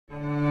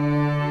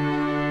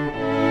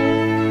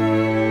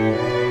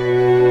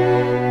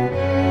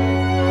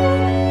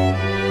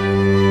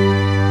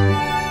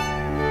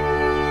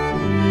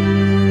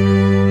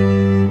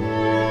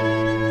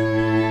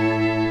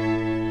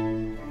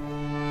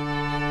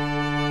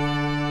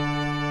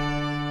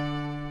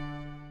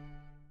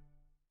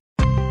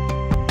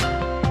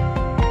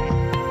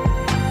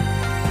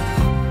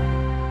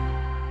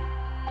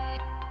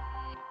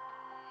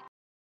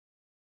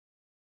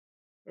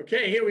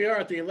Okay, here we are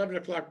at the 11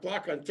 o'clock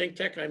block on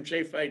ThinkTech. I'm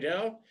Jay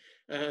Fidell,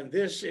 and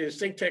this is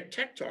ThinkTech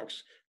Tech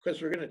Talks,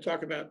 because we're going to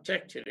talk about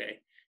tech today.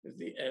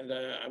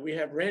 We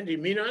have Randy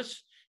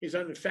Minas. He's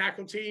on the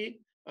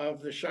faculty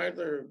of the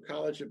Shidler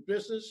College of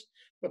Business,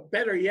 but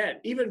better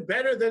yet, even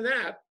better than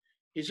that,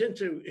 he's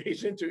into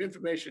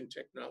information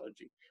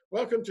technology.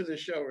 Welcome to the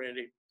show,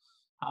 Randy.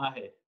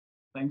 Hi,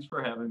 thanks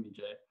for having me,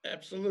 Jay.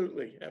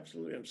 Absolutely,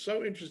 absolutely. I'm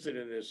so interested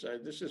in this.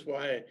 This is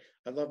why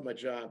I love my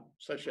job,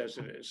 such as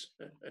it is.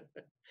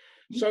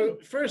 So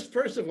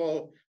first of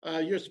all,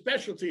 your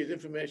specialty is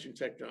information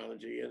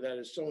technology, and that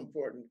is so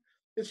important.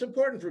 It's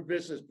important for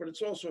business, but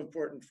it's also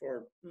important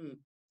for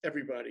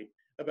everybody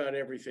about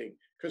everything,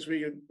 because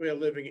we are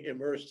living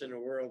immersed in a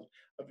world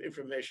of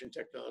information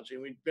technology,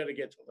 and we better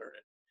get to learn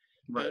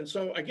it. Right. And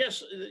so I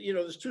guess,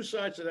 there's two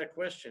sides to that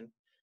question.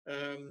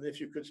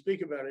 If you could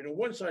speak about it.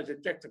 One side is the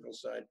technical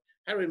side.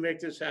 How do we make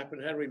this happen?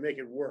 How do we make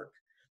it work?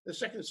 The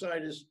second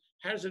side is,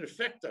 how does it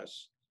affect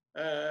us?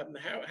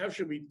 How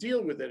should we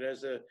deal with it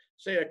as a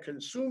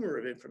consumer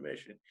of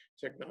information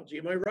technology?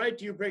 Am I right?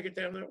 Do you break it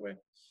down that way?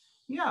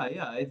 Yeah,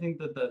 I think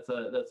that's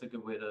a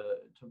good way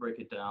to break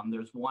it down.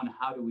 There's one,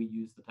 how do we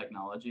use the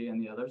technology, and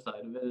the other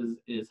side of it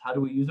is how do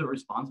we use it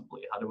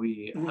responsibly? How do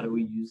we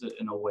use it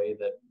in a way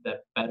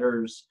that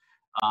betters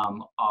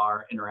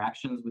our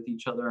interactions with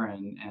each other,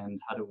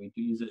 and how do we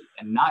use it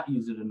and not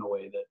use it in a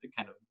way that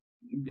kind of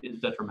is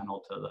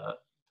detrimental to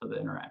the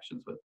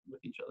interactions with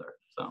each other.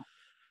 So.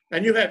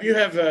 And you have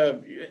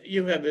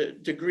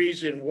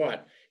degrees in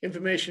what?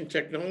 Information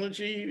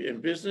technology,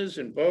 in business,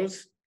 in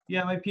both?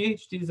 Yeah, my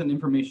PhD is in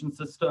information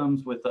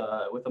systems with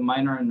a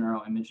minor in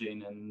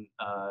neuroimaging, and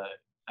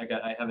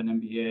I have an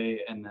MBA,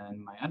 and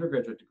then my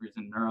undergraduate degree is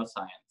in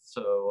neuroscience.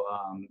 So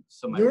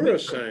my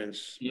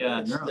neuroscience.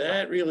 Neuroscience.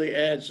 That really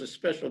adds a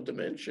special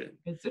dimension.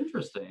 It's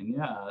interesting,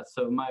 yeah.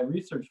 So my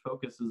research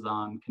focuses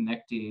on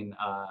connecting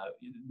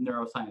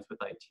neuroscience with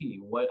IT.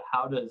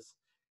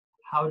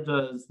 How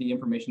does the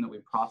information that we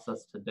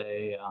process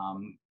today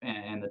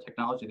and the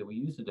technology that we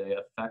use today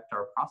affect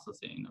our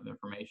processing of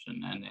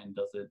information, and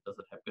does it have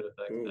good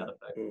effects, bad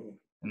effects,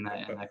 and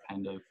that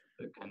kind of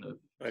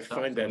I stuff.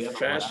 find that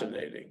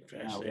fascinating.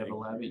 Yeah, we have a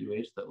lab at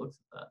UH that looks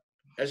at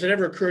that. Has it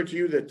ever occurred to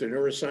you that the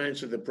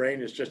neuroscience of the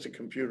brain is just a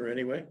computer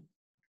anyway?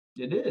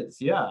 It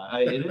is, yeah.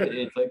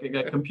 It's like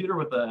a computer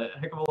with a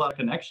heck of a lot of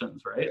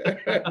connections, right?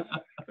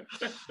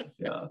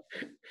 Yeah.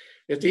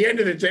 At the end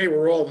of the day,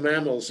 we're all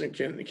mammals and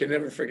can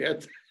never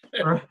forget.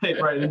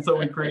 Right. And so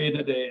we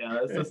created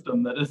a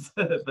system that is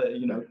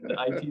the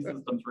IT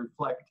systems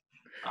reflect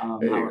how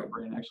our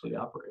brain actually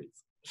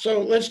operates.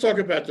 So let's talk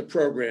about the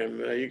program.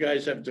 You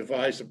guys have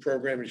devised a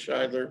program in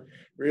Shidler.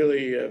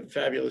 Really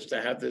fabulous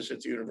to have this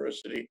at the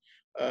university.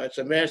 It's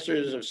a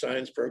Master's of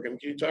Science program.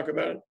 Can you talk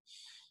about it?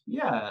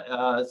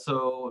 Yeah,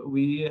 so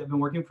we have been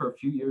working for a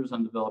few years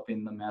on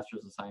developing the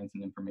Masters of Science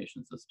in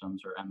Information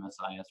Systems, or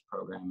MSIS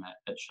program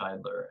at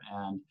Shidler.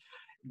 And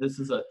this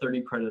is a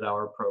 30 credit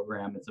hour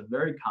program. It's a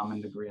very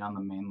common degree on the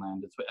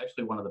mainland. It's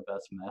actually one of the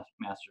best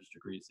master's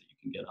degrees that you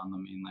can get on the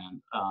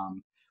mainland.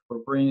 We're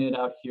bringing it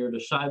out here to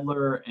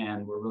Shidler,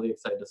 and we're really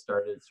excited to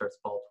start it. It starts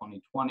fall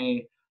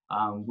 2020.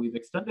 We've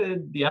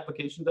extended the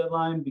application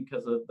deadline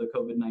because of the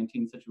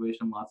COVID-19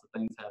 situation. Lots of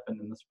things happened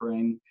in the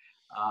spring.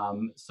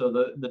 So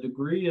the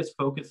degree is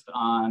focused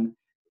on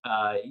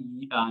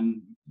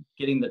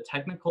getting the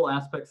technical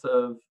aspects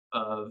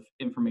of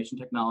information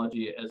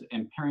technology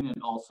and pairing it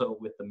also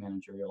with the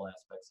managerial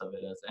aspects of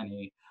it, as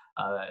any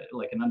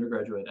like an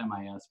undergraduate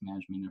MIS,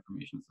 Management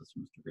Information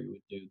Systems degree,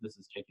 would do. This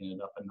is taking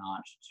it up a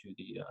notch to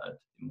the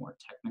more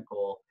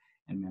technical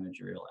and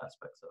managerial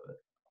aspects of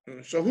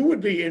it. So who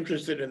would be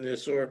interested in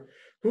this, or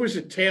who is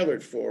it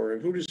tailored for,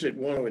 and who does it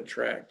want to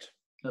attract?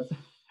 That's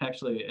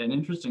actually an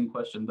interesting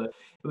question, but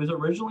it was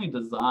originally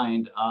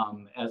designed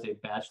as a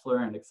bachelor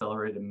and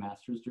accelerated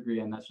master's degree,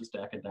 and that's just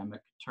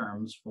academic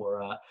terms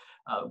for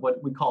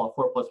what we call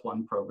a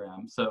 4+1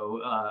 program. So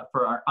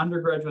for our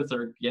undergraduates that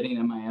are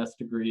getting MIS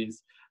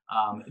degrees,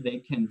 they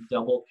can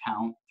double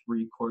count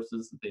 3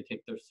 courses that they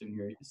take their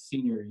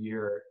senior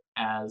year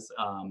as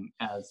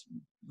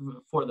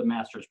for the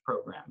master's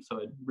program. So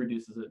it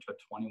reduces it to a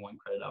 21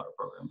 credit hour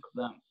program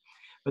for them.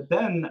 But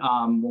then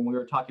when we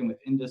were talking with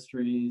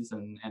industries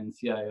and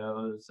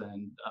CIOs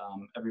and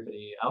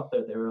everybody out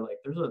there, they were like,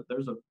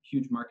 there's a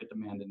huge market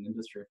demand in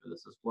industry for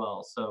this as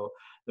well. So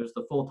there's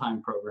the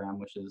full-time program,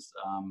 which is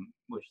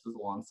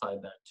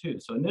alongside that too.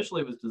 So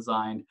initially it was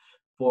designed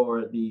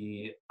for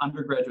the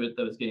undergraduate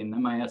that was getting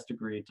an MIS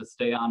degree to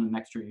stay on an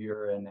extra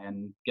year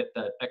and get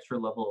that extra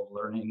level of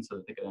learning so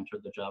that they could enter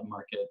the job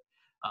market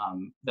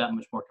that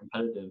much more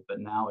competitive. But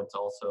now it's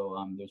also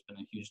there's been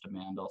a huge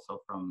demand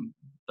also from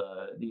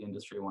the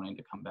industry wanting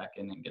to come back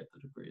in and get the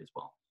degree as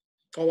well.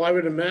 Oh, I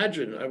would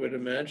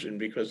imagine,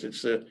 because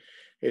it's a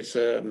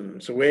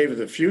wave of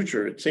the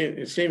future.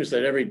 It seems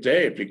that every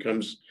day it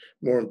becomes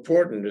more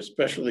important,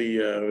 especially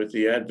with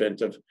the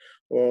advent of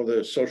all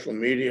the social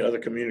media, other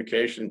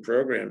communication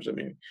programs.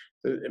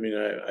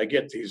 I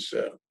get these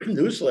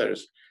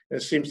newsletters, and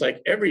it seems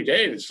like every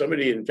day there's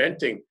somebody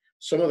inventing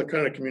some other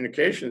kind of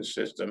communication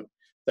system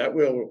that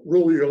will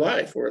rule your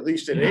life, or at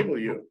least enable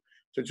you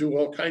to do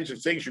all kinds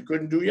of things you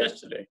couldn't do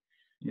yesterday.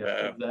 Yeah,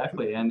 Uh,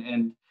 exactly.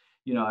 And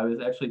I was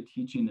actually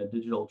teaching a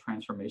digital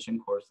transformation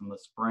course in the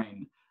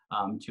spring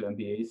to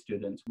MBA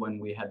students when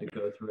we had to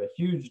go through a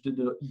huge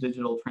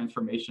digital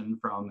transformation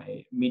from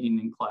a meeting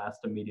in class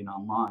to meeting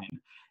online,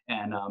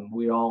 and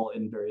we all,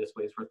 in various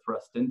ways, were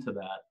thrust into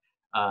that.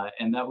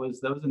 And that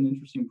was an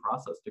interesting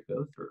process to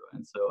go through.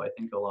 And so I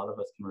think a lot of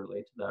us can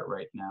relate to that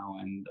right now.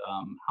 And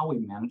how we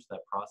manage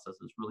that process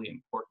is really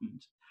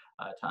important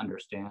to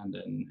understand.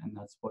 And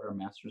that's what our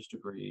master's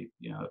degree,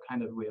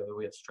 kind of we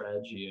have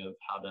strategy of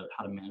how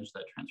to manage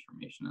that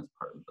transformation as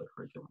part of the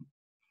curriculum.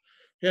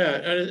 yeah,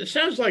 and it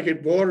sounds like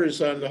it borders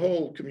on the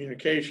whole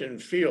communication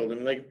field.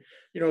 And like,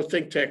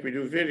 ThinkTech, we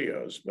do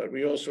videos, but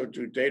we also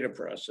do data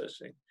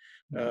processing.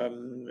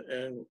 Mhm.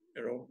 And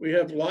we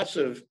have lots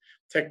of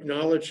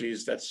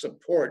technologies that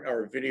support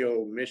our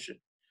video mission.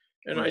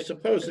 And I Right.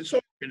 suppose it's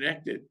all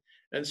connected.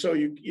 And so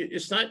you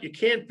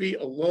can't be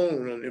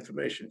alone on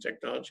information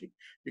technology.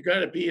 You got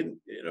to be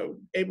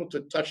able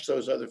to touch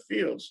those other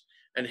fields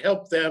and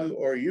help them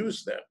or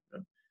use them.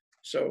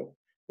 So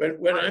when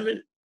Right. I'm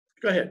in,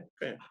 go ahead,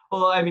 go ahead.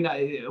 Well, I mean,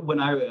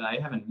 I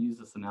haven't used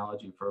this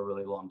analogy for a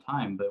really long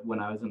time, but when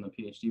I was in the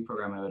PhD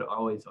program, I would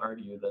always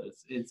argue that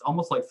it's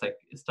almost like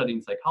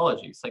studying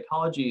psychology.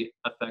 Psychology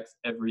affects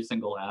every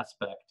single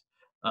aspect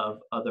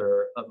of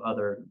other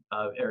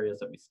areas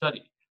that we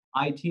study.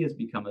 IT has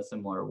become a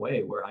similar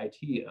way, where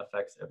IT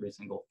affects every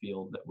single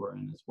field that we're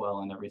in as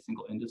well, and every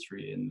single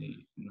industry in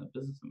the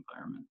business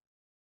environment.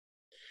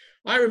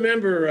 I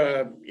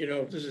remember,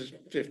 this is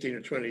 15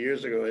 or 20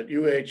 years ago at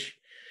UH.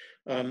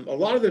 A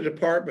lot of the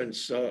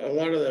departments, a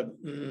lot of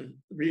the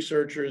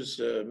researchers,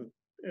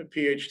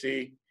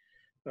 PhD,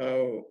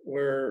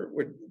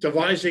 were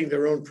devising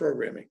their own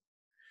programming.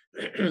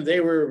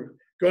 They were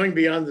going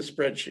beyond the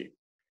spreadsheet.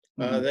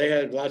 Mhm. They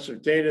had lots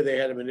of data they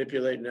had to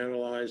manipulate and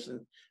analyze,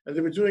 and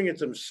they were doing it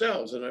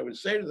themselves. And I would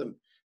say to them,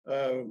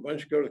 why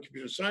don't you go to the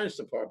computer science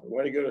department?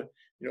 Why don't you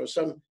go to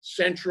some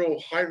central,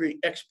 highly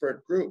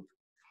expert group?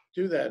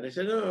 Do that. And they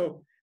said,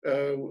 no,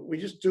 we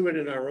just do it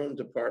in our own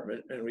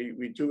department, and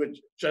we do it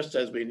just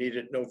as we need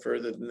it, no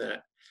further than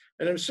that.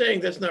 And I'm saying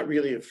that's not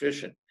really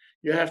efficient.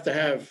 You have to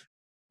have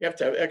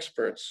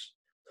experts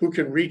who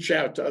can reach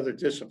out to other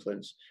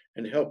disciplines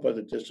and help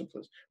other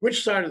disciplines.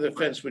 Which side of the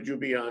fence would you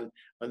be on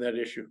that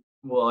issue?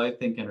 Well, I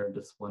think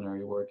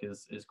interdisciplinary work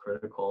is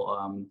critical.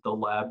 The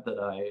lab that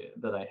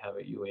I have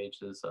at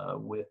UH is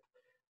with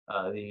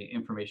the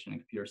information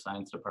and computer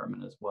science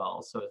department as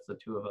well. So it's the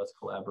two of us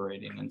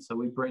collaborating, and so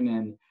we bring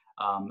in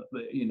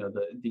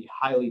the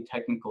highly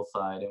technical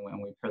side, and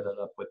when we pair that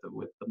up with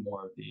the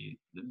more of the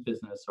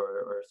business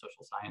or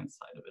social science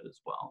side of it as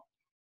well.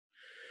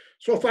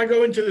 So if I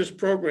go into this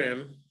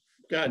program,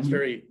 God, it's Mhm.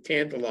 very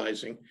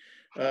tantalizing.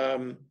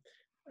 Um,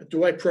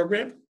 do I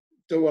program?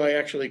 Do I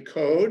actually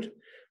code?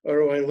 Or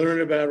do I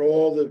learn about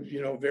all the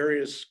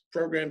various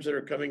programs that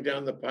are coming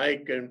down the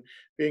pike and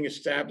being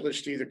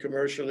established either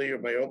commercially or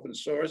by open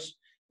source?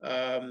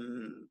 How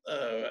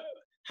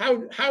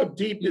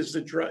deep is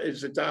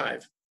the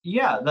dive?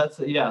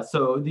 Yeah,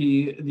 So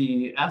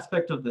the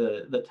aspect of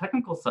the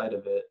technical side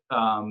of it,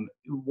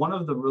 one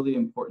of the really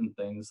important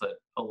things that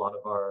a lot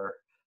of our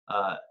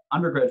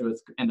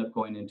undergraduates end up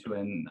going into,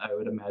 and I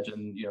would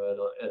imagine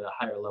at a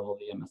higher level,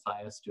 the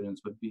MSIS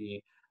students would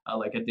be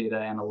like a data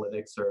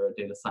analytics or a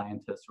data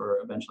scientist, or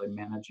eventually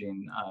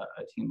managing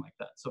a team like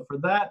that. So for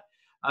that,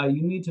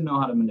 you need to know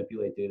how to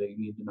manipulate data. You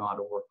need to know how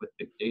to work with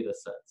big data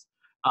sets.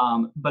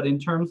 But in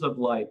terms of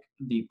like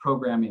the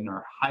programming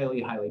or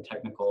highly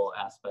technical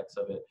aspects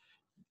of it,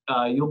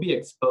 you'll be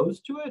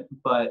exposed to it,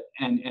 but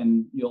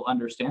and you'll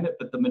understand it.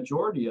 But the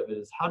majority of it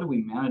is, how do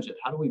we manage it?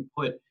 How do we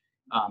put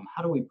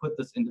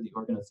this into the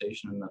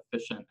organization in an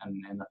efficient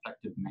and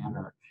effective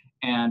manner?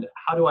 And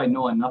how do I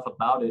know enough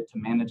about it to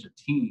manage a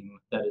team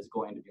that is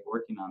going to be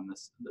working on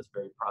this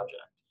very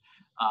project?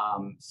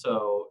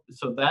 So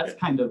that's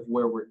kind of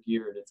where we're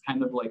geared. It's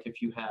kind of like,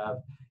 if you have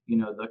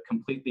the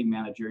completely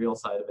managerial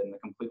side of it and the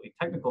completely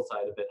technical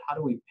side of it, how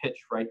do we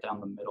pitch right down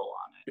the middle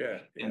on it Yeah,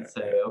 and yeah,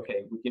 say, yeah.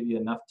 okay, we give you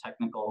enough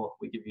technical,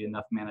 we give you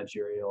enough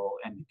managerial,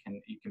 and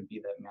you can be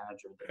that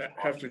manager that's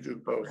Have to responsible do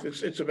for both.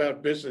 programming. It's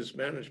about business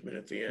management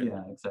at the end.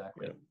 Yeah, Yeah.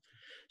 exactly.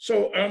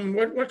 So,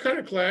 what kind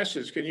of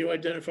classes can you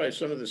identify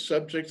some of the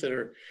subjects that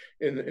are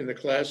in the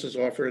classes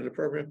offered in the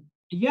program?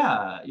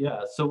 Yeah.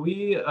 So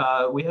we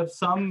have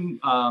some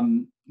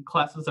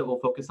classes that will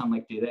focus on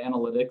like data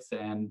analytics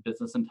and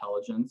business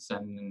intelligence,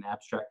 and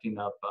abstracting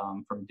up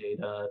from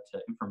data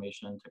to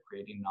information to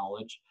creating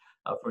knowledge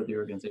for the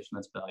organization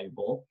that's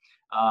valuable.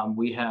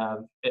 We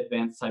have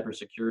advanced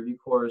cybersecurity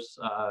course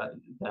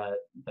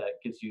that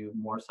gives you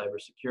more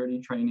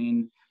cybersecurity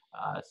training.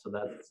 So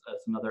that's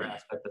another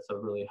aspect that's a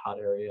really hot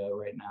area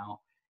right now.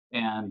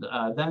 And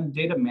then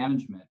data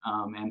management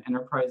and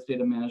enterprise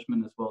data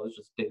management, as well as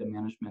just data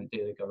management,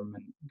 data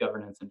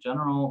governance in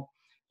general,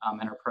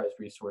 enterprise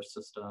resource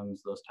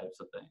systems, those types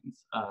of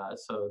things.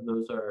 So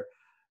those are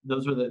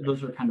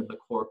kind of the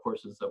core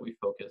courses that we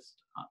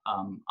focused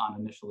on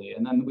initially.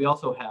 And then we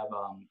also have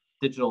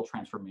digital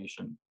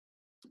transformation,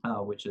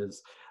 which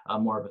is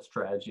more of a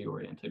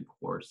strategy-oriented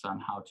course on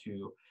how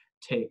to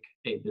take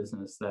a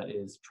business that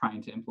is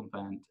trying to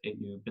implement a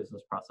new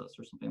business process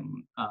or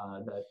something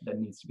that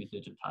needs to be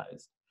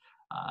digitized.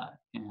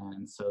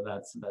 And so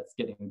that's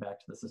getting back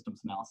to the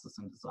systems analysis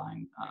and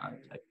design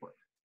type work.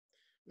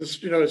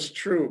 This, it's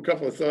true. A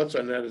couple of thoughts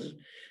on that is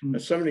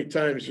so many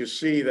times you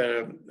see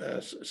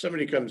that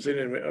somebody comes in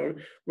and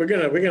we're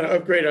gonna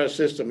upgrade our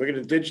system. We're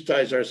gonna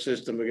digitize our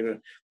system. We're gonna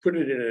put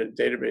it in a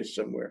database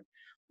somewhere.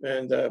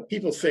 And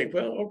people think,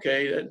 well,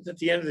 okay, at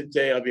the end of the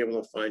day, I'll be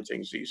able to find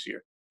things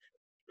easier.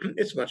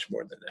 It's much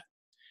more than that,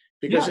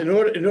 because in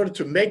order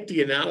to make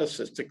the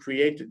analysis to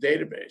create the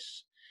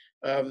database,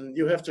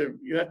 you have to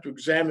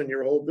examine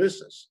your whole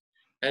business,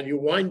 and you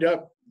wind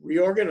up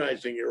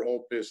reorganizing your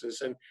whole business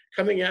and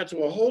coming out to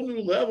a whole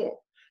new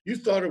level. You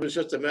thought it was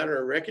just a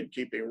matter of record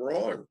keeping.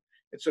 Wrong.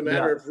 It's a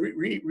matter of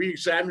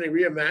re-examining,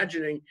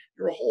 reimagining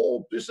your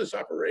whole business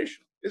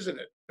operation, isn't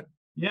it?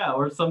 Yeah,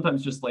 or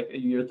sometimes just like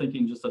you're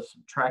thinking just of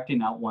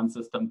subtracting out one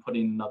system,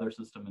 putting another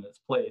system in its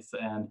place,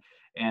 and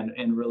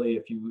really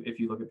if you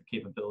look at the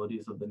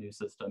capabilities of the new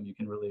system, you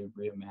can really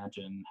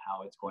reimagine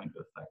how it's going to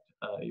affect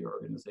your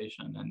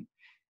organization.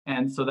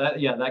 And so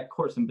that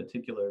course in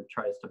particular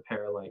tries to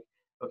pair like,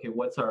 okay,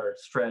 what's our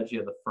strategy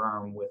of the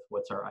firm with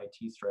what's our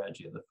IT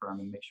strategy of the firm,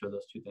 and make sure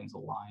those two things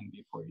align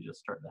before you just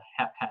start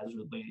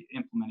haphazardly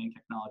implementing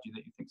technology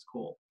that you think is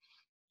cool.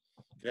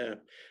 Yeah.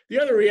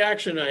 The other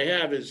reaction I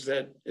have is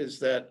that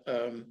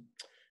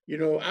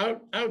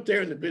out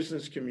there in the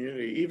business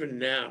community, even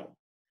now,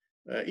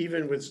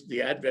 even with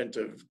the advent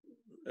of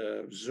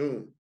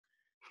Zoom,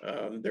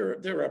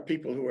 there are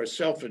people who are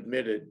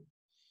self-admitted,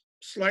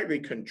 slightly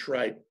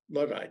contrite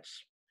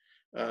Luddites.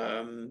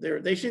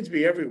 They seem to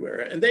be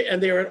everywhere, and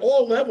they are at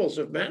all levels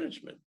of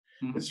management.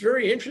 It's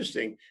very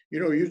interesting.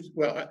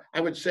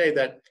 I would say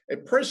that a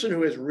person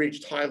who has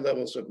reached high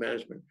levels of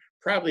management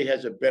probably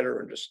has a better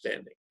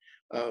understanding.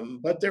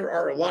 But there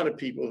are a lot of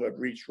people who have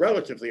reached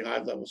relatively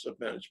high levels of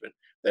management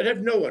that have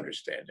no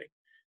understanding.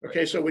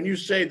 Okay, so when you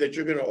say that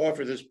you're going to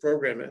offer this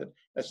program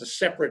as a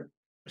separate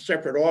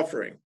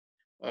offering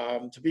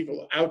to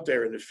people out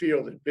there in the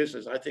field and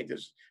business, I think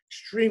is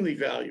extremely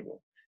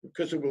valuable,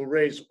 because it will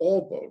raise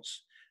all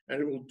boats and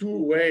it will do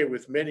away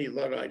with many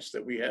Luddites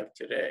that we have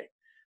today.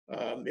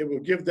 It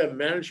will give them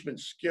management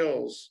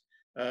skills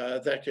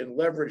that can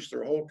leverage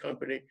their whole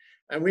company.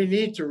 And we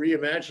need to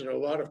reimagine a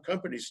lot of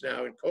companies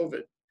now in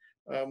COVID.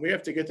 We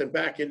have to get them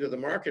back into the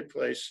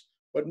marketplace,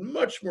 but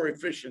much more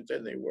efficient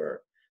than they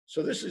were.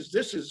 So this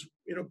is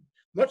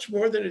much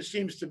more than it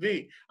seems to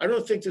be. I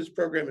don't think this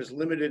program is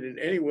limited in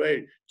any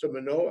way to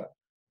Manoa.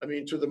 I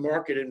mean, to the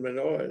market in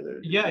Manoa,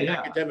 the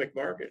academic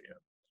market. Yeah.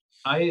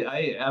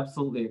 I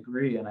absolutely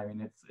agree, and I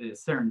mean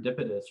it's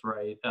serendipitous,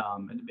 right?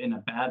 In a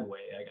bad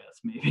way, I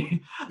guess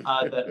maybe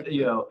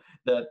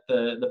that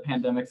the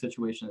pandemic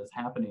situation is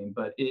happening,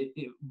 but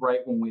it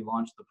right when we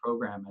launched the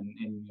program,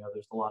 and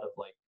there's a lot of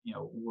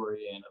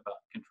worrying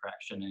about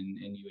contraction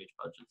in UH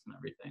budgets and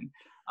everything,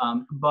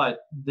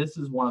 but this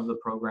is one of the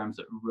programs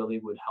that really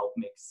would help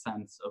make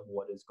sense of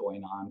what is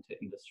going on to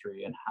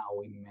industry and how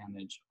we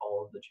manage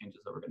all of the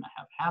changes that we're going to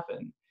have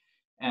happen.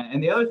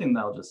 And the other thing that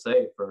I'll just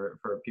say for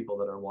people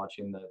that are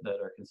watching that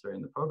are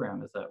considering the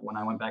program is that when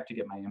I went back to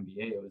get my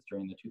MBA, it was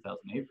during the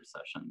 2008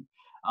 recession.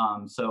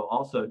 So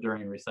also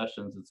during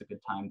recessions, it's a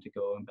good time to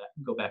go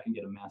back and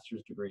get a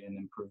master's degree and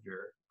improve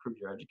your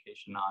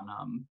education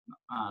on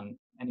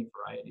any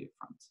variety of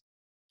fronts.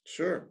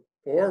 Sure.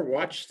 Or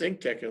watch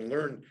ThinkTech and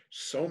learn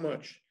so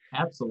much.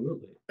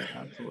 Absolutely.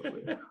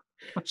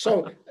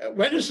 So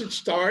when does it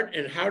start,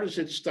 and how does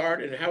it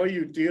start, and how are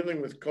you dealing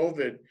with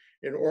COVID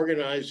in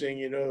organizing,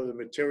 the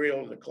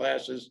material, the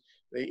classes,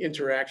 the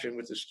interaction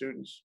with the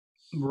students?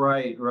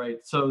 Right.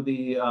 So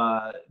the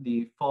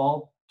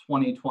fall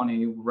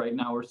 2020, right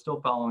now we're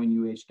still following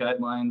UH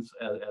guidelines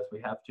as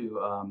we have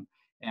to,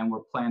 and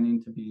we're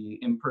planning to be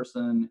in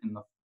person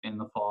in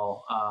the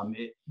fall.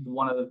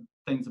 One of the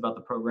things about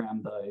the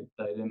program that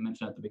I didn't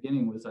mention at the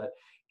beginning was that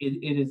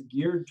it is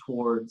geared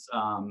towards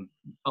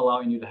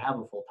allowing you to have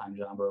a full-time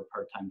job or a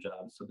part-time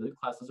job. So the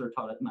classes are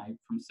taught at night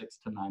from 6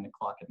 to 9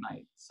 o'clock at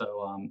night.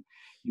 So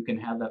you can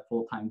have that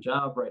full-time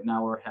job. Right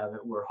now we're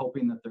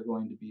hoping that they're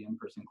going to be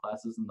in-person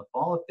classes in the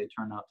fall. If they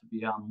turn out to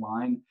be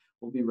online,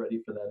 we'll be ready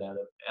for that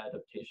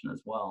adaptation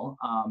as well.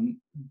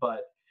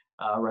 But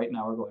right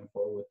now we're going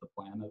forward with the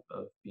plan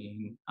of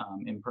being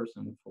in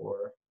person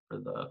for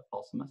the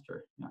fall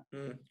semester. Yeah.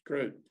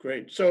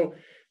 Great. So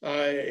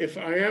if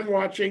I am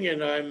watching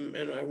and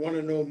I want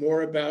to know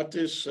more about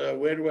this,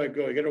 where do I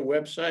go? I get a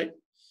website?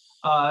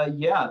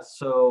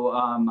 So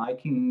I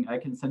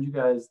can send you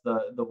guys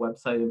the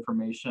website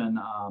information.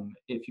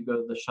 If you go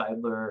to the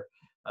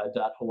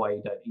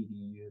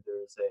Shidler.hawaii.edu,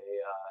 there's a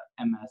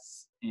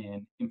MS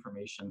in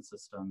Information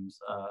Systems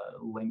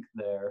link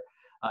there.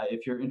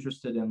 If you're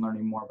interested in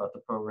learning more about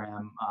the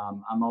program,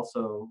 I'm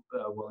also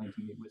willing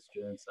to meet with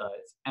students.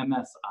 It's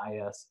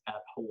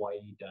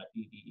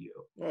msis@hawaii.edu.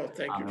 Well,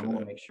 thank you for and we'll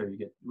that. make sure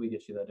we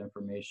get you that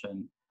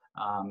information.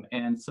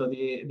 And so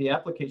the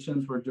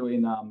applications, we're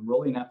doing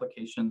rolling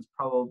applications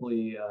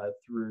probably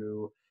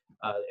through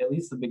at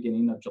least the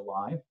beginning of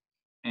July.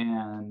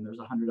 And there's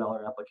a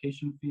 $100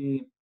 application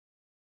fee.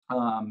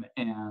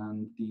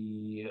 And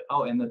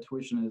the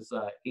tuition is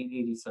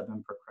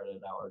 $887 per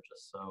credit hour,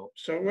 just so.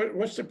 So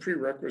what's the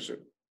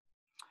prerequisite?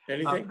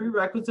 Anything?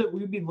 Prerequisite,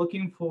 we'd be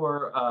looking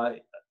for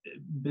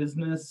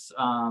business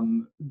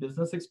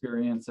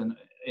experience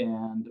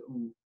and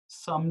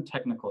some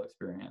technical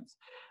experience.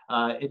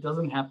 It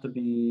doesn't have to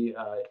be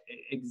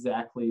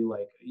exactly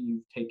like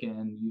you've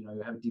taken,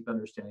 you have a deep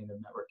understanding of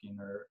networking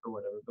or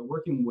whatever, but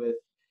working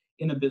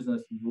in a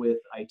business with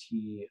IT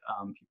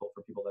people,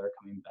 for people that are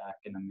coming back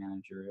in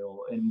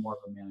more of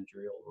a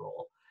managerial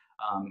role.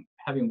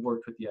 Having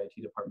worked with the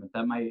IT department,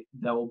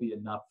 that will be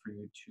enough for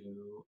you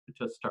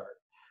to start.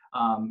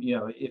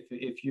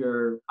 If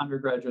you're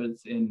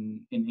undergraduates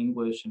in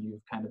English and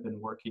you've kind of been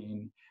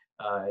working,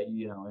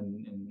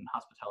 in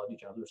hospitality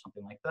jobs or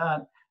something like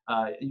that,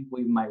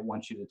 we might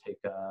want you to take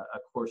a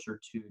course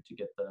or two to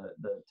get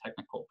the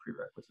technical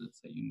prerequisites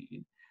that you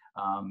need,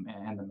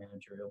 and the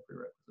managerial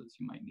prerequisites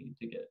you might need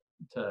to get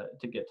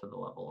to the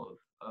level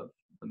of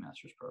the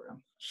master's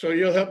program. So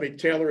you'll help me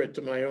tailor it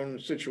to my own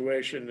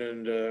situation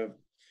and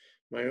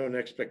my own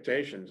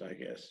expectations, I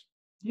guess.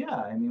 Yeah,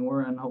 I mean,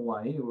 we're in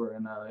Hawaii. We're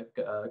in a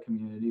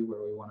community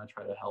where we want to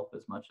try to help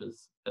as much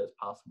as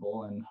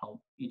possible and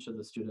help each of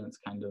the students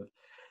kind of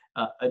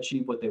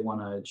achieve what they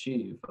want to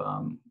achieve,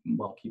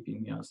 while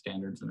keeping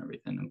standards and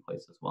everything in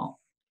place as well.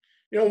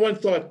 One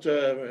thought,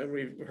 and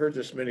we've heard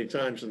this many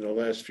times in the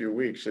last few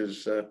weeks,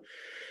 is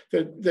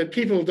that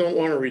people don't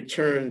want to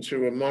return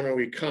to a mono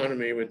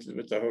economy with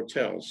the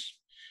hotels.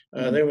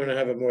 They want to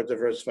have a more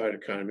diversified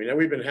economy. Now,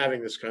 we've been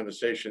having this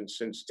conversation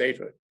since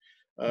statehood,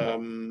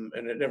 and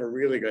it never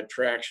really got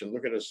traction.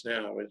 Look at us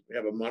now; we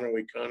have a mono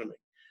economy.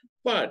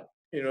 But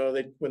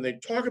when they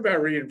talk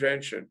about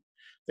reinvention,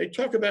 they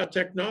talk about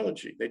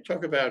technology. They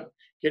talk about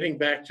getting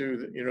back to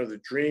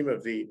the dream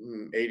of the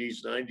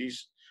 80s, 90s,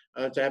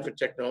 to have a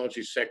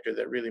technology sector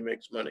that really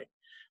makes money.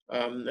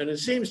 And it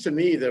seems to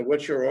me that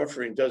what you're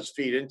offering does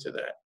feed into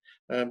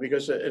that,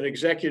 because an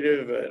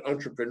executive, an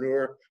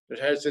entrepreneur that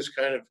has this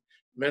kind of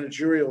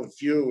managerial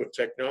view of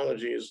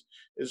technology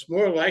is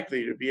more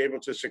likely to be able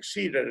to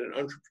succeed at an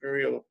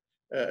entrepreneurial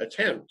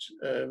attempt,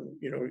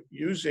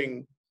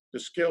 using the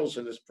skills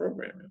in this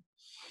program.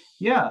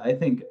 Yeah, I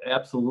think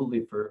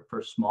absolutely for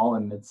small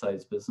and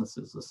mid-sized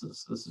businesses,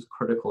 this is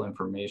critical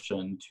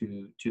information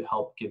to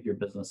help give your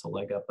business a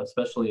leg up,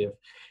 especially if,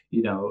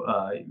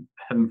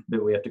 heaven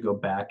forbid we have to go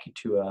back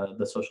to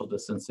the social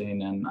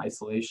distancing and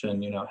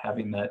isolation,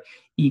 having that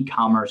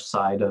e-commerce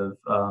side of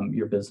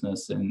your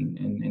business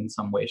in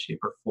some way,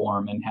 shape, or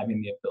form, and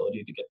having the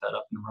ability to get that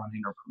up and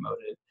running or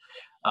promoted.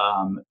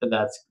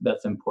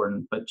 That's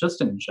important. But just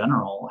in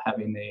general,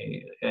 having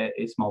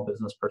a small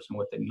business person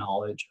with a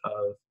knowledge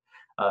of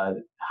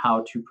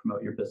how to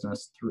promote your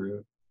business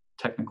through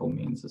technical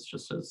means is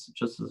just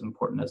as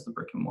important as the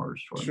brick and mortar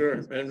store. Sure,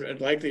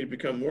 and likely to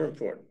become more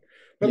important.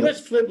 But let's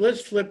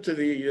flip to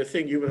the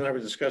thing you and I were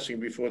discussing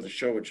before the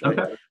show, which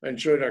I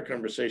enjoyed our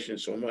conversation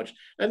so much.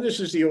 And this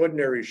is the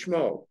ordinary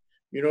schmo,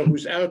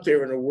 who's out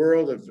there in a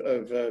world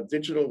of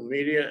digital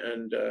media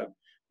and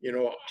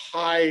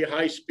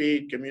high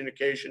speed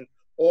communication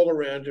all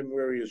around him,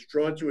 where he is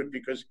drawn to it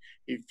because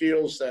he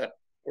feels that,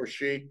 or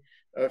she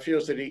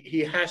feels that he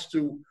has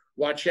to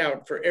watch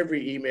out for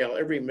every email,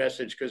 every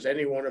message, because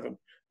any one of them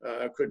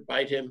could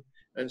bite him.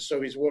 And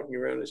so he's walking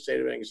around in a state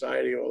of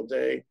anxiety all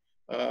day,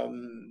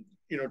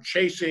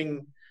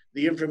 chasing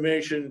the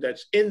information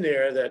that's in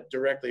there that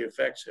directly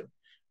affects him.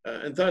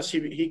 And thus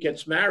he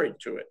gets married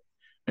to it,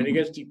 and he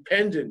gets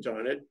dependent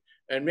on it.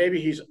 And maybe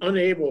he's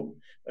unable,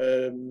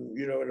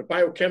 in a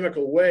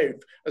biochemical way,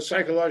 a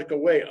psychological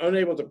way,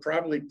 unable to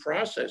properly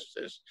process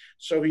this.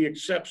 So he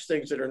accepts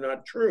things that are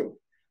not true.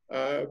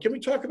 Can we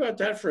talk about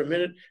that for a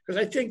minute?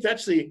 Because I think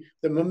that's the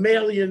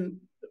mammalian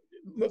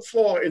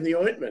flaw in the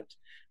ointment.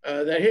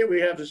 That here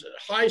we have this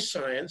high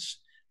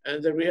science,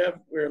 and that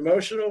we're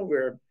emotional,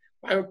 we're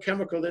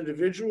biochemical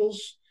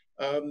individuals.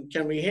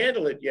 Can we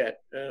handle it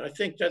yet? And I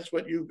think that's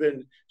what you've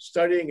been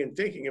studying and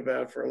thinking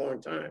about for a long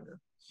time.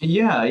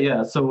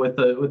 Yeah. So with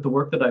the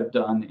work that I've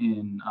done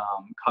in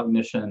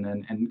cognition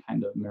and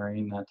kind of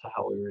marrying that to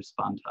how we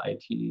respond to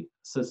IT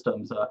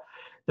systems,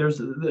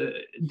 there's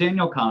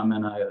Daniel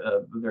Kahneman,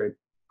 a very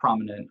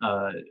prominent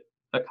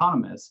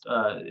economist,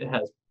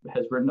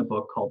 has written a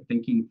book called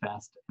Thinking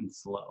Fast and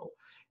Slow,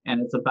 and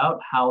it's about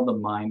how the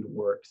mind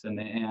works, and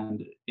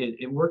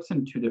it works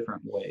in two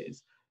different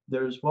ways.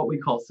 There's what we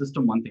call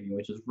system one thinking,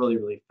 which is really,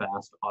 really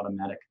fast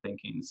automatic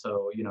thinking.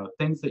 So,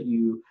 things that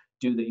you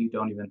do that you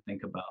don't even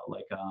think about.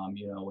 Like,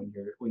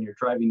 when you're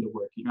driving to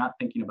work, you're not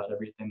thinking about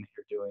everything that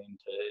you're doing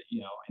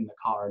in the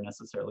car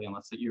necessarily,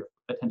 unless that your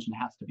attention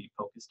has to be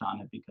focused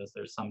on it because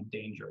there's some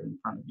danger in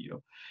front of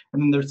you.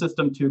 And then there's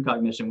system 2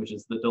 cognition, which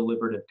is the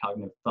deliberative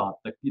cognitive thought,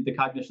 the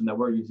cognition that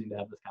we're using to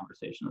have this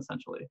conversation,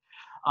 essentially.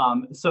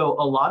 So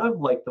a lot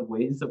of like the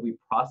ways that we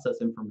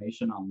process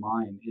information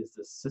online is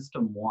the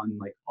system 1,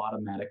 like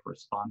automatic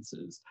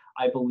responses.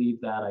 I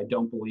believe that, I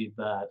don't believe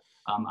that.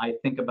 I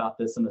think about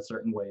this in a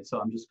certain way,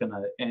 so I'm just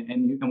gonna,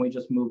 and we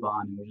just move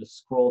on, and we just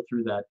scroll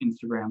through that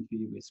Instagram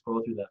feed, we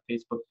scroll through that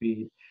Facebook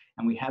feed,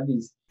 and we have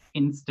these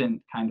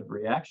instant kind of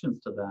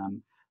reactions to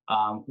them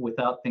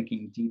without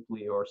thinking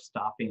deeply or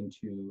stopping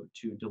to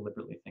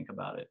deliberately think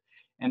about it.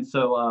 And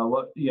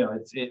so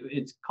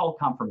it's called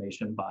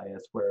confirmation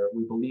bias, where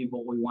we believe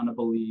what we want to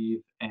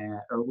believe,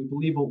 or we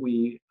believe what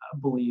we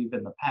believe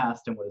in the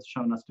past and what has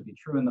shown us to be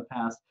true in the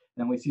past.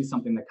 And we see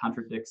something that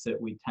contradicts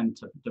it, we tend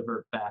to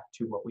divert back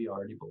to what we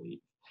already believe.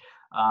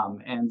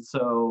 And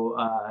so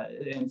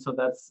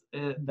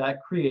that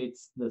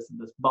creates this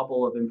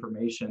bubble of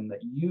information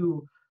that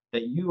you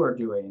are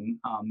doing,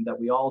 that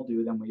we all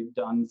do, that we've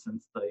done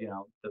since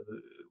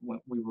when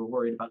we were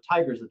worried about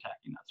tigers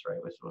attacking us,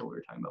 right? Which is what we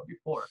were talking about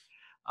before.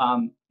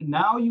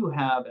 Now you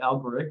have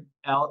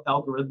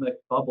algorithmic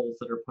bubbles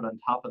that are put on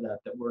top of that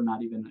we're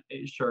not even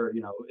sure,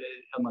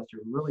 unless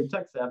you're really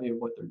tech savvy, of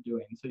what they're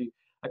doing. So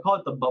I call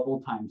it the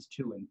bubble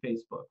 ×2 in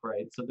Facebook,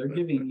 right? So they're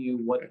giving you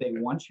what they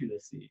want you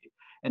to see,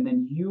 and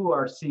then you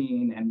are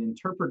seeing and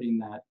interpreting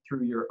that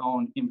through your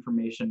own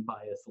information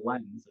bias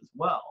lens as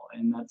well.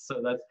 And that's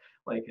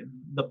like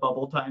the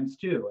bubble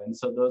 ×2. And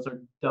so those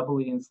are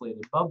doubly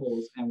insulated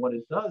bubbles. And what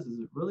it does is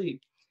it really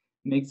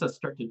makes us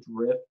start to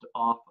drift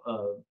off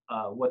of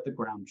what the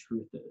ground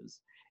truth is.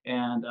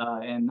 And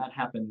that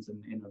happens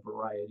in a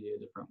variety of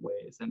different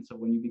ways. And so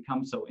when you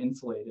become so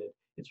insulated,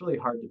 it's really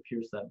hard to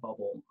pierce that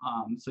bubble.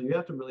 So you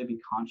have to really be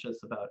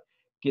conscious about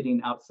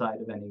getting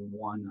outside of any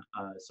one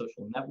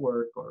social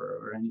network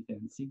or anything,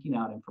 and seeking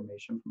out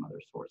information from other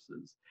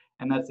sources.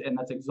 And that's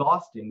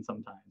exhausting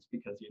sometimes,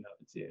 because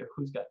it's,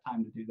 who's got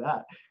time to do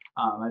that?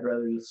 I'd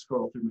rather just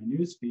scroll through my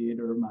news feed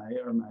or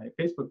my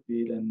Facebook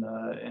feed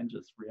and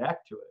just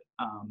react to it.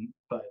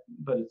 But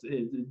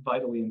it's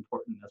vitally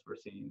important, as we're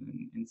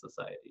seeing in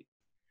society.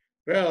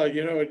 Well,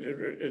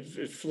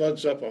 it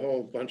floods up a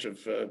whole bunch of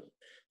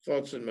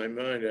thoughts in my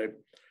mind.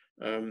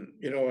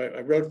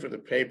 I wrote for the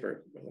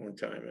paper a long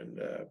time,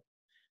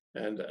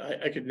 and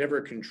I could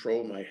never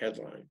control my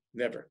headline.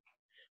 Never.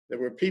 There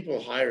were people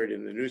hired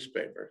in the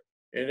newspaper,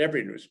 in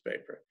every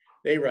newspaper.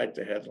 They write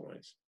the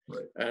headlines.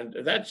 Right. And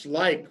that's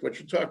like what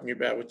you're talking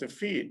about with the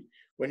feed.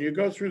 When you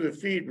go through the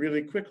feed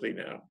really quickly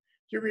now,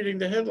 you're reading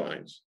the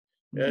headlines.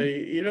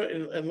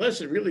 Mm-hmm.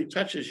 Unless it really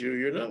touches you,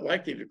 you're not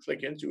likely to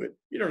click into it.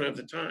 You don't have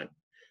the time.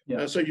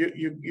 Yeah. So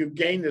you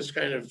gain this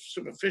kind of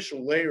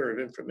superficial layer of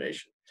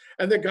information.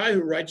 And the guy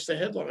who writes the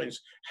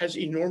headlines has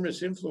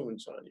enormous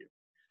influence on you.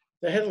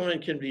 The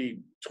headline can be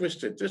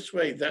twisted this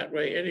way, that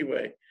way,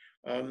 anyway.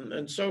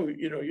 And so,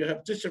 you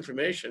have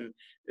disinformation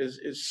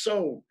is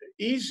so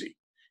easy,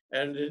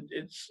 and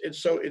it's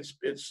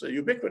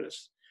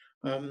ubiquitous.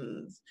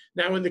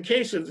 Now, in the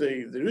case of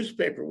the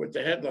newspaper with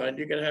the headline,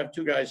 you're going to have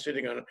two guys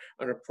sitting on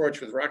a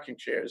porch with rocking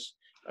chairs,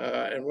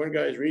 and one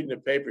guy is reading the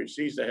paper, he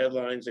sees the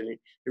headlines, and he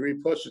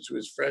reposts it to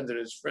his friend, and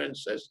his friend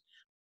says,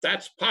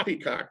 "That's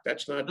poppycock.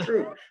 That's not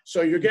true."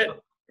 So you get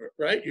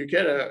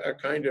a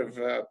kind of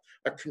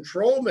a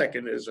control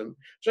mechanism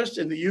just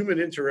in the human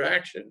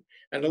interaction,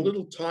 and a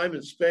little time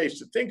and space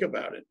to think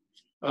about it.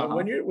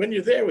 When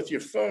you're there with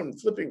your phone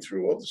flipping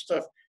through all the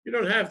stuff, you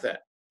don't have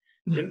that.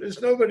 There's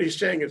nobody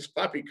saying it's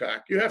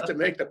poppycock. You have to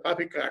make the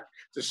poppycock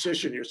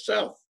decision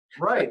yourself.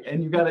 Right,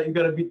 and you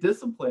gotta be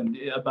disciplined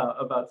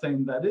about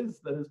saying that is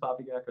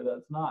poppycock or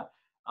that's not.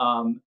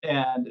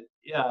 And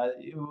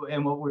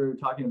what we were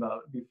talking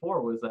about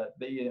before was that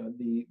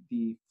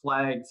the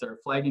flags or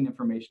flagging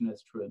information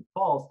as true and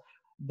false.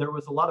 There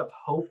was a lot of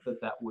hope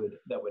that would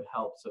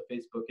help. So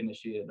Facebook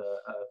initiated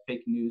a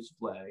fake news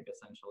flag,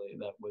 essentially,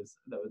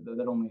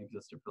 that only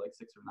existed for like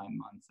 6 or 9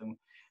 months. And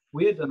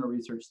we had done a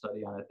research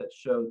study on it that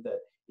showed that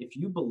if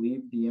you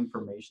believed the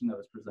information that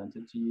was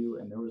presented to you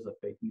and there was a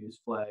fake news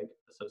flag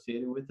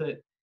associated with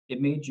it, it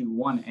made you,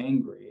 one,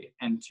 angry,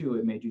 and two,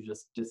 it made you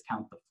just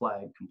discount the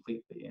flag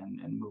completely and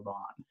move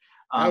on.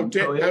 How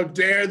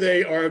dare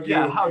they argue?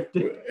 Yeah, how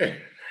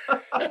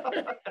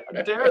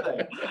dare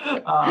they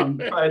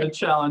try to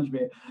challenge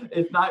me?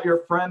 It's not your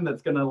friend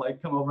that's gonna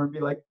come over and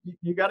be like,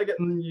 you got to get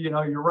in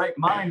your right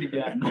mind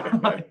again.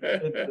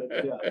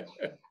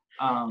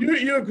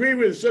 You agree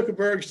with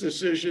Zuckerberg's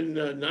decision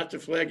not to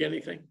flag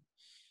anything?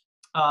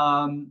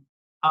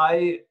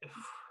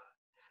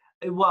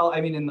 Well, I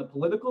mean, in the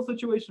political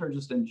situation or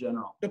just in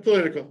general? The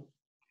political.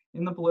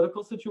 In the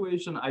political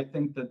situation, I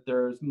think that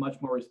there's much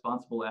more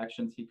responsible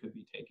actions he could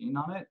be taking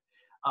on it.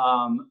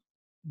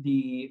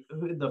 The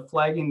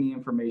flagging the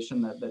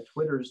information that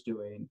Twitter's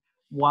doing,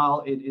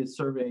 while it is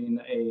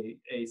serving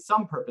a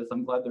some purpose,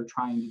 I'm glad they're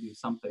trying to do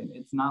something.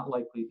 It's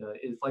likely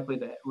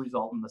to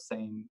result in the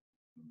same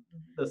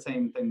the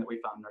same thing that we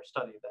found in our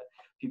study, that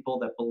people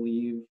that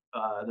believe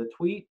the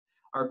tweet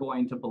are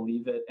going to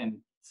believe it and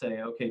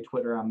say, okay,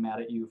 Twitter, I'm mad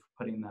at you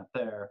for putting that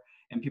there.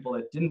 And people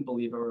that didn't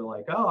believe it were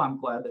like, oh, I'm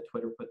glad that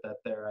Twitter put that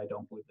there. I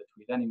don't believe the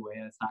tweet anyway,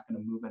 and it's not going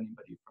to move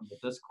anybody from the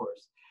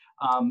discourse.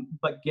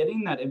 But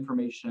getting that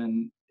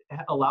information,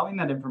 allowing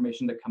that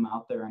information to come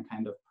out there and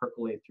kind of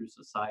percolate through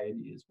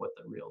society is what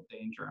the real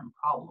danger and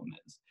problem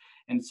is.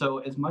 And so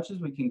as much as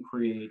we can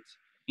create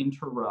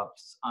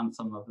interrupts on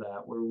some of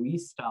that, where we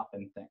stop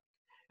and think.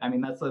 I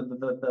mean, that's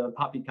the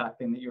poppycock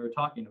thing that you were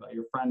talking about.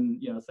 Your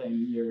friend,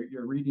 saying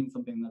you're reading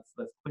something that's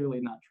clearly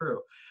not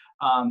true.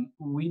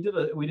 We did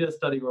a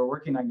study. We're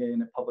working on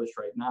getting it published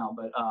right now,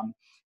 but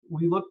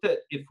we looked at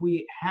if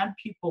we had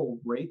people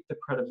rate the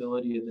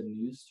credibility of the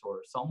news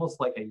source, almost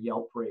like a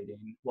Yelp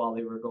rating, while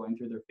they were going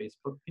through their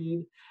Facebook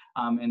feed,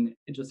 and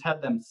it just had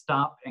them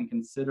stop and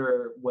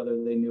consider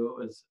whether they knew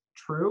it was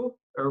true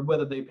or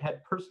whether they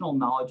had personal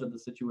knowledge of the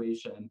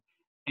situation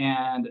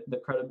and the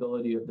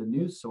credibility of the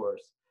news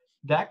source.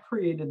 That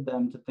created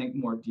them to think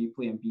more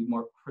deeply and be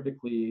more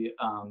critically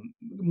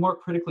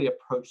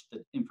approach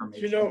the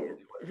information.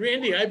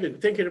 Randy, I've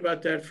been thinking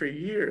about that for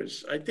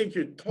years. I think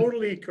you're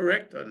totally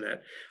correct on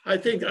that. I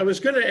think I was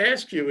going to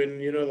ask you in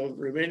the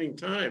remaining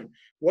time,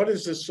 what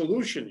is the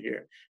solution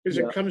here? Because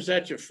it comes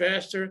at you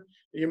faster,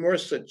 you're more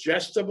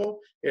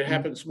suggestible, it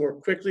happens more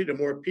quickly to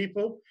more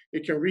people,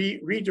 it can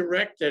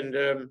redirect and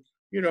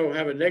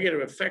have a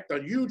negative effect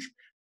on huge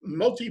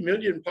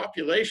multi-million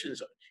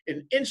populations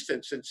in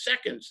instants, in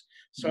seconds.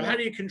 So how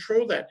do you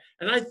control that?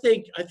 And I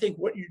think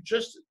what you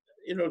just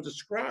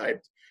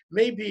described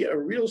may be a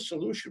real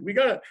solution. We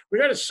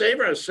gotta save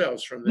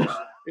ourselves from this.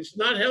 It's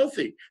not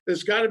healthy.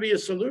 There's got to be a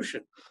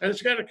solution, and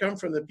it's got to come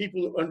from the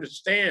people who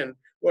understand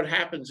what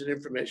happens in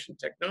information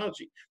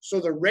technology. So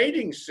the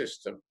rating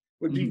system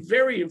would be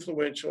very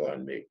influential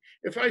on me.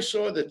 If I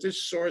saw that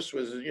this source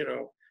was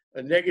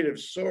a negative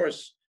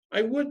source,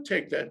 I would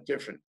take that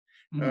different.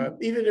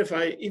 Even if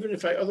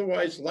I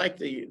otherwise like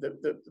the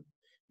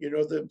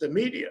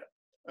media.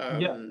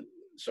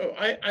 So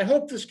I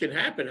hope this can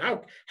happen.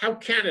 How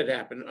can it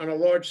happen on a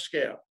large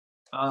scale?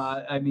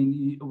 I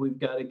mean, we've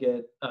got to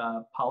get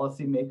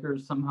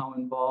policymakers somehow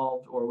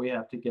involved, or we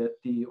have to get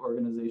the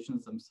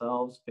organizations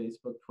themselves,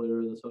 Facebook,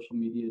 Twitter, the social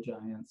media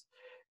giants,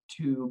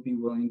 to be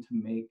willing to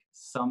make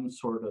some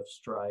sort of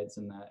strides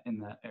in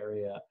that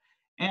area.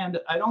 And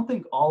I don't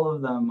think all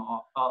of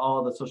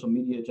the social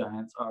media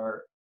giants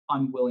are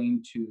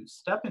unwilling to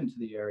step into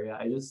the area.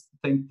 I just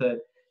think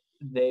that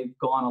they've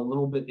gone a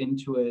little bit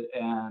into it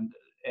and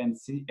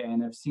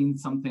have seen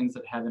some things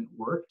that haven't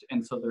worked,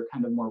 and so they're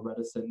kind of more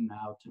reticent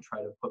now to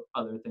try to put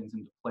other things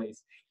into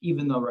place,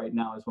 even though right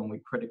now is when we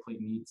critically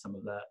need some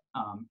of that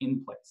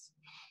in place.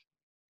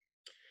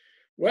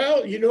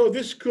 Well,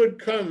 this could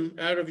come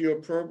out of your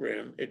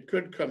program. It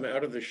could come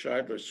out of the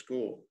Shidler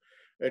School.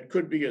 It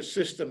could be a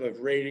system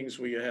of ratings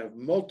where you have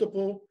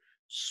multiple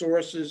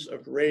sources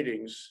of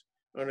ratings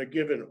on a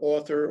given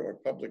author or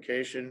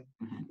publication.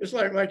 It's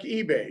like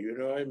eBay.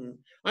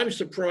 I'm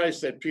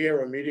surprised that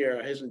Pierre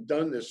Omidyar hasn't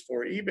done this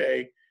for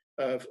eBay.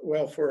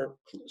 For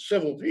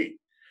Civil Pete,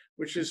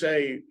 which is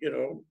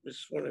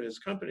it's one of his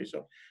companies.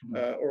 So,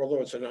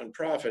 although it's a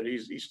nonprofit,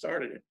 he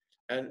started it.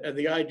 And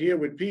the idea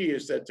would be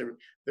is that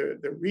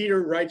the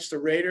reader writes the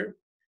rater,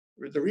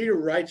 the reader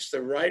rates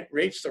the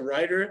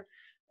writer.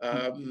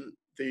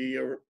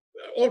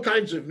 All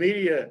kinds of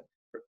media,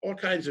 all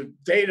kinds of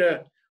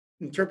data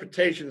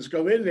interpretations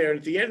go in there. And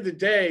at the end of the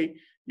day,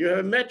 you have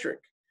a metric,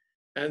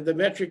 and the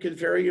metric is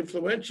very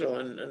influential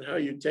on how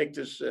you take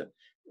this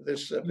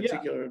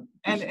particular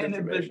piece of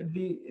information.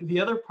 But the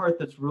other part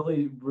that's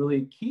really,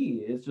 really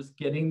key is just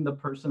getting the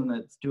person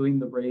that's doing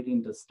the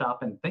rating to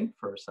stop and think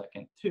for a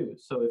second too.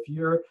 So if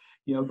you're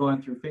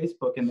going through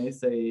Facebook and they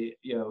say,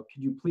 could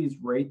you please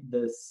rate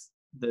this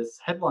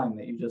headline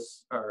that you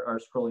just are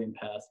scrolling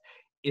past,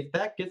 if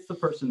that gets the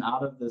person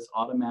out of this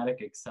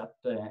automatic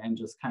accept and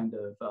just kind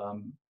of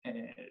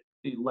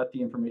let the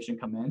information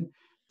come in,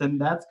 then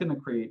that's going to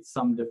create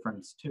some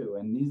difference too.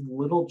 And these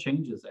little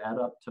changes add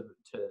up to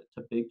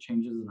big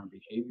changes in our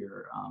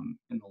behavior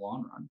in the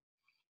long run.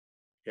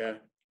 Yeah,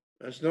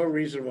 there's no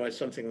reason why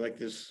something like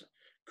this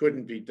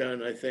couldn't be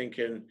done, I think,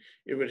 and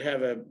it would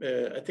have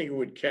I think it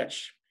would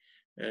catch,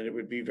 and it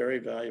would be very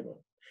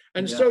valuable.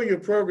 And so your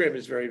program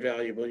is very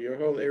valuable, your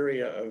whole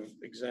area of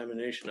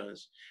examination on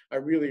this. I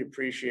really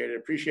appreciate it.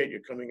 Appreciate you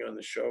coming on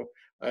the show.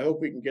 I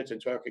hope we can get to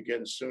talk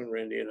again soon,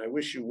 Randy, and I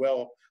wish you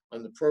well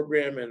on the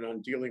program and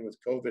on dealing with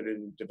COVID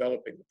and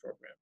developing the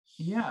program.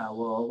 Yeah,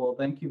 well,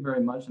 thank you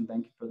very much, and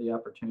thank you for the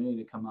opportunity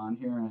to come on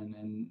here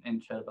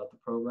and chat about the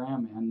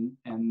program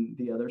and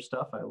the other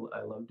stuff.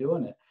 I love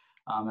doing it,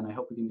 and I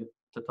hope we can get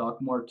to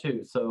talk more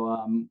too.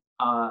 So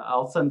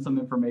I'll send some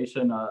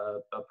information,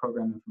 a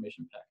program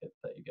information packet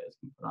that you guys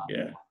can put on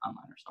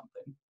online or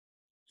something.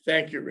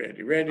 Thank you,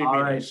 Randy. Randy All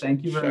Minas, right,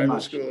 thank you very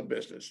much. Shidler School of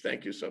Business.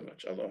 Thank you so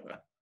much. Aloha.